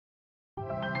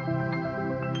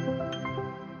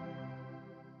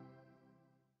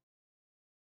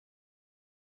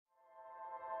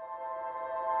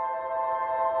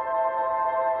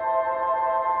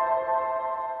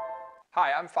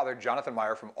Hi, I'm Father Jonathan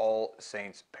Meyer from All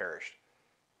Saints Parish.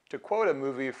 To quote a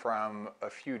movie from a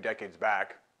few decades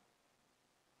back,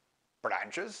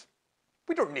 branches?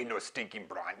 We don't need no stinking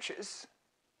branches.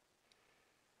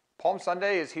 Palm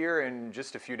Sunday is here in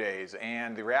just a few days,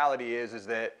 and the reality is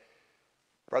that,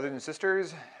 brothers and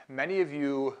sisters, many of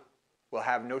you will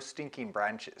have no stinking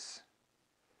branches.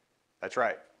 That's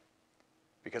right.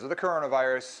 Because of the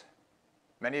coronavirus,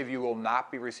 many of you will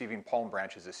not be receiving palm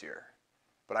branches this year.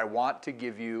 But I want to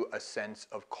give you a sense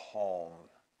of calm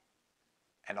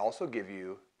and also give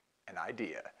you an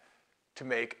idea to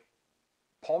make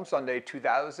Palm Sunday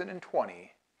 2020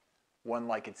 one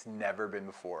like it's never been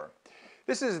before.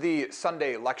 This is the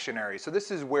Sunday lectionary, so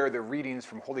this is where the readings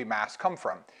from Holy Mass come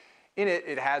from. In it,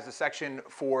 it has a section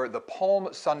for the Palm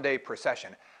Sunday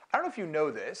procession. I don't know if you know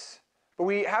this, but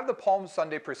we have the Palm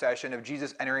Sunday procession of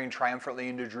Jesus entering triumphantly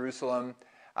into Jerusalem.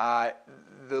 The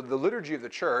liturgy of the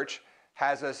church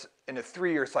has us in a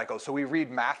 3-year cycle. So we read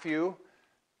Matthew,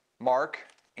 Mark,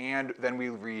 and then we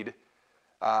read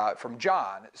from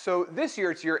John. So this year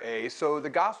it's year A, so the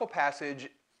gospel passage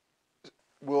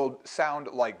will sound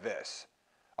like this.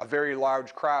 A very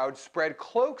large crowd spread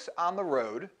cloaks on the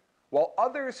road, while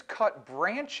others cut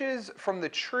branches from the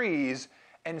trees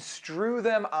and strew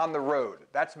them on the road.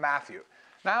 That's Matthew.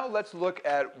 Now let's look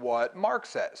at what Mark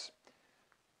says.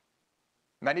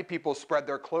 Many people spread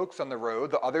their cloaks on the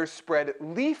road. The others spread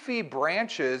leafy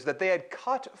branches that they had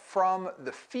cut from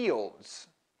the fields.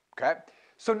 Okay?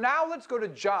 So now let's go to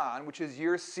John, which is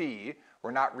year C. We're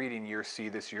not reading year C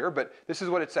this year, but this is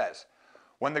what it says.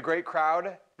 When the great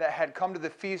crowd that had come to the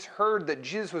feast heard that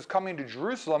Jesus was coming to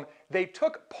Jerusalem, they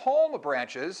took palm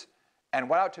branches and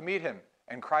went out to meet him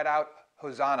and cried out,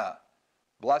 Hosanna!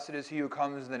 Blessed is he who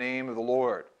comes in the name of the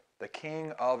Lord, the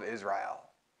King of Israel.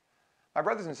 My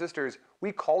brothers and sisters,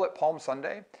 we call it Palm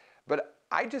Sunday, but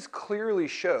I just clearly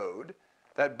showed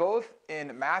that both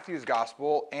in Matthew's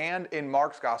gospel and in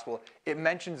Mark's gospel, it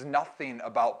mentions nothing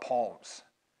about palms.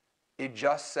 It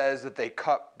just says that they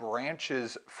cut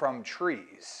branches from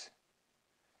trees.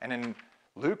 And in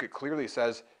Luke, it clearly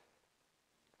says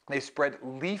they spread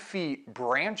leafy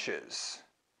branches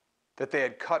that they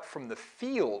had cut from the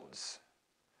fields.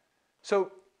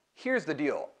 So here's the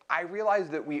deal. I realize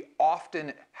that we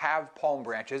often have palm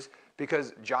branches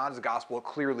because John's gospel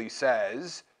clearly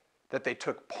says that they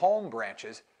took palm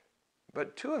branches,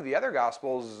 but 2 of the other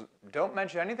gospels don't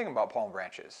mention anything about palm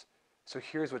branches. So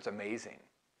here's what's amazing.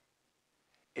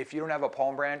 If you don't have a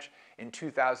palm branch in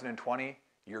 2020,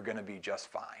 you're going to be just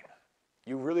fine.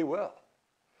 You really will.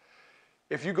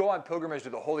 If you go on pilgrimage to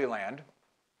the Holy Land,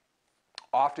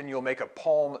 often you'll make a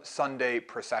Palm Sunday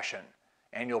procession.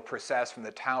 And you'll process from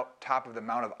the top of the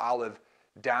Mount of Olive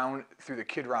down through the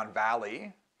Kidron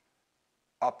Valley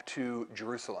up to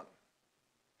Jerusalem.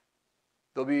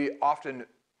 There'll be often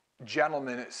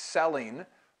gentlemen selling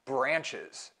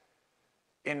branches.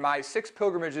 In my 6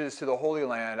 pilgrimages to the Holy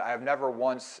Land, I have never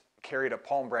once carried a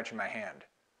palm branch in my hand.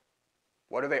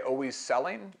 What are they always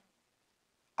selling?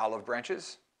 Olive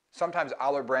branches. Sometimes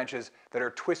olive branches that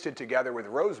are twisted together with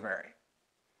rosemary.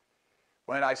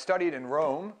 When I studied in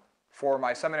Rome, for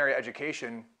my seminary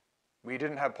education, we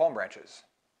didn't have palm branches.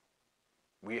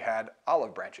 We had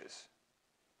olive branches.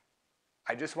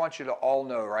 I just want you to all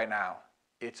know right now,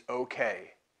 it's okay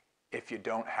if you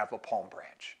don't have a palm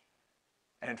branch.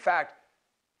 And in fact,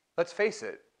 let's face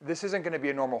it, this isn't going to be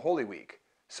a normal Holy Week.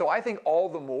 So I think all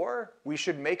the more we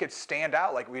should make it stand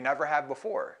out like we never have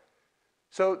before.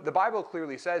 So the Bible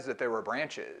clearly says that there were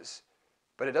branches,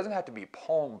 but it doesn't have to be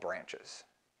palm branches.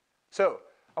 So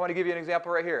I want to give you an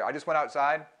example right here. I just went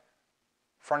outside,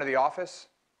 front of the office,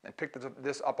 and picked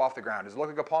this up off the ground. Does it look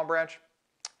like a palm branch?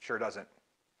 Sure doesn't.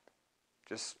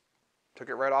 Just took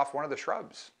it right off one of the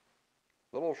shrubs.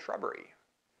 Little shrubbery.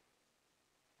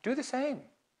 Do the same.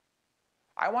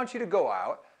 I want you to go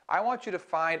out. I want you to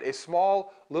find a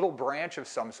small little branch of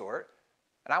some sort,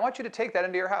 and I want you to take that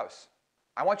into your house.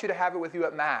 I want you to have it with you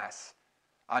at Mass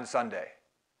on Sunday.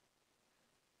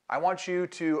 I want you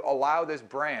to allow this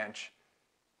branch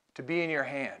to be in your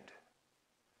hand.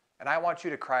 And I want you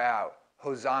to cry out,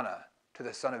 Hosanna to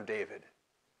the Son of David.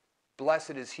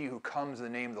 Blessed is he who comes in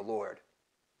the name of the Lord.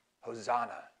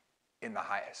 Hosanna in the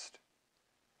highest.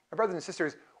 My brothers and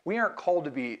sisters, we aren't called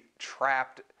to be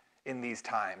trapped in these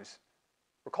times.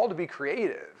 We're called to be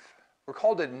creative. We're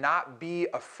called to not be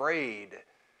afraid.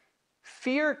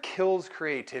 Fear kills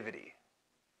creativity.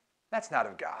 That's not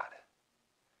of God.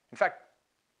 In fact,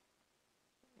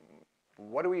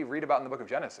 what do we read about in the book of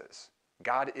Genesis?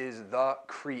 God is the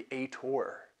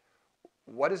creator.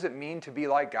 What does it mean to be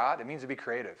like God? It means to be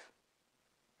creative.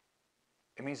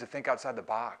 It means to think outside the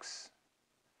box.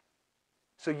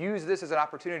 So use this as an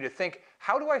opportunity to think,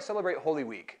 how do I celebrate Holy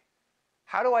Week?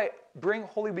 How do I bring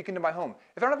Holy Week into my home?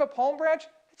 If I don't have a palm branch,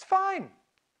 it's fine.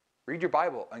 Read your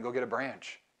Bible and go get a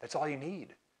branch. That's all you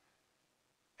need.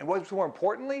 And what's more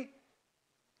importantly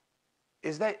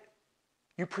is that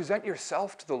you present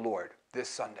yourself to the Lord this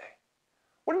Sunday.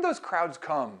 When did those crowds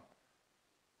come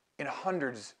in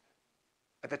hundreds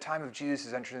at the time of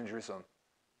Jesus' entrance in Jerusalem?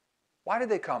 Why did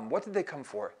they come? What did they come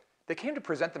for? They came to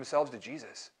present themselves to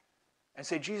Jesus and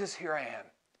say, Jesus, here I am.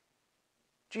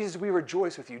 Jesus, we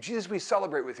rejoice with you. Jesus, we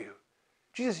celebrate with you.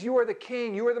 Jesus, you are the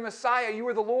King. You are the Messiah. You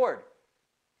are the Lord.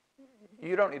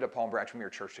 You don't need a palm branch from your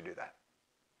church to do that.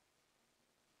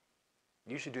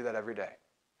 You should do that every day.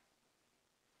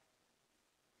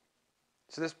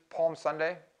 So this Palm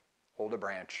Sunday, hold a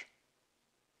branch.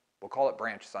 We'll call it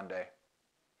Branch Sunday.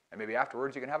 And maybe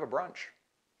afterwards you can have a brunch.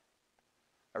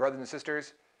 My brothers and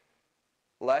sisters,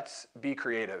 let's be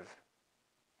creative.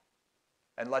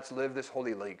 And let's live this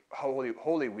Holy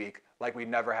Week like we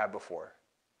never have before.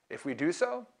 If we do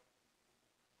so,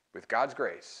 with God's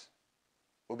grace,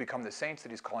 we'll become the saints that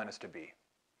He's calling us to be.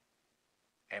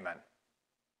 Amen.